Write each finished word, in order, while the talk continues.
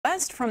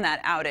rest from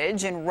that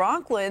outage. In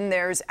Rocklin,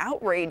 there's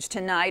outrage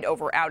tonight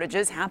over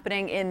outages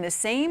happening in the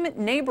same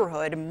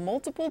neighborhood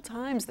multiple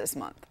times this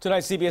month.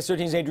 Tonight, CBS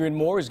 13's Adrian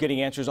Moore is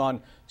getting answers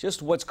on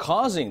just what's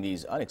causing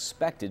these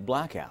unexpected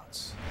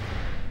blackouts.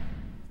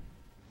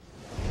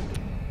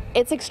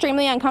 It's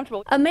extremely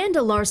uncomfortable.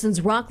 Amanda Larson's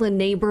Rocklin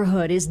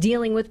neighborhood is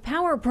dealing with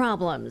power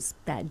problems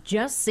that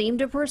just seem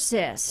to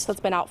persist. So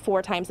it's been out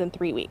 4 times in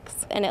 3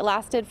 weeks, and it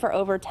lasted for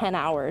over 10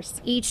 hours.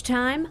 Each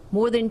time,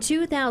 more than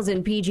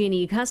 2,000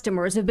 PG&E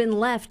customers have been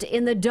left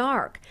in the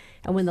dark.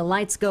 And when the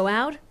lights go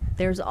out,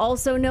 there's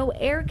also no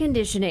air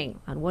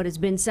conditioning on what has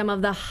been some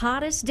of the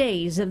hottest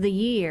days of the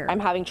year. I'm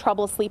having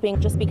trouble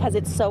sleeping just because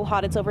it's so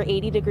hot. It's over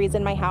 80 degrees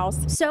in my house.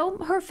 So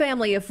her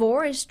family of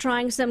 4 is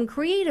trying some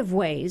creative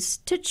ways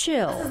to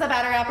chill. This is the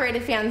battery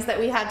operated fans that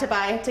we had to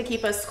buy to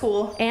keep us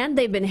cool. And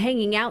they've been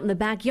hanging out in the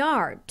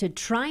backyard to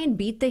try and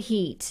beat the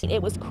heat.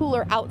 It was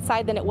cooler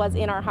outside than it was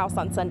in our house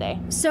on Sunday.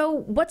 So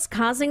what's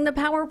causing the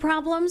power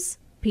problems?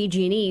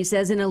 PG&E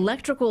says an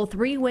electrical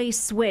 3-way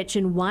switch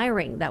and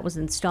wiring that was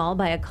installed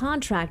by a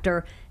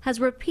contractor has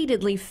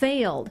repeatedly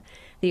failed.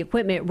 The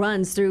equipment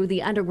runs through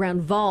the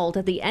underground vault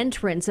at the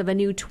entrance of a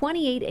new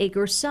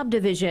 28-acre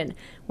subdivision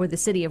where the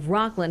city of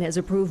Rocklin has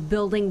approved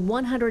building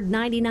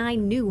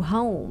 199 new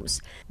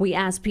homes. We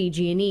asked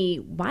PG&E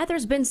why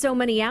there's been so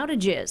many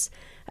outages.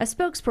 A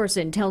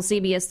spokesperson tells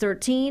CBS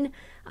 13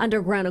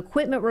 underground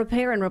equipment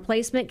repair and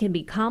replacement can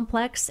be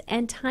complex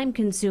and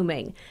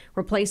time-consuming.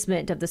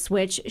 Replacement of the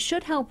switch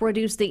should help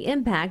reduce the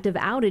impact of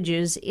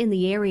outages in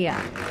the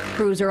area.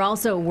 Crews are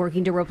also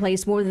working to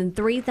replace more than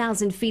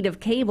 3,000 feet of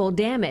cable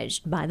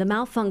damaged by the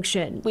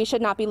malfunction. We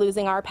should not be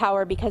losing our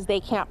power because they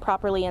can't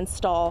properly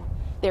install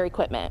their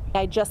equipment.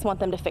 I just want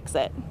them to fix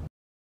it.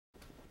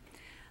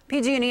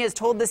 PG&E has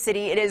told the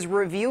city it is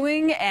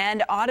reviewing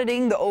and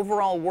auditing the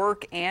overall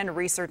work and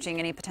researching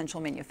any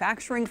potential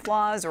manufacturing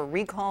flaws or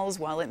recalls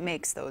while it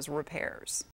makes those repairs.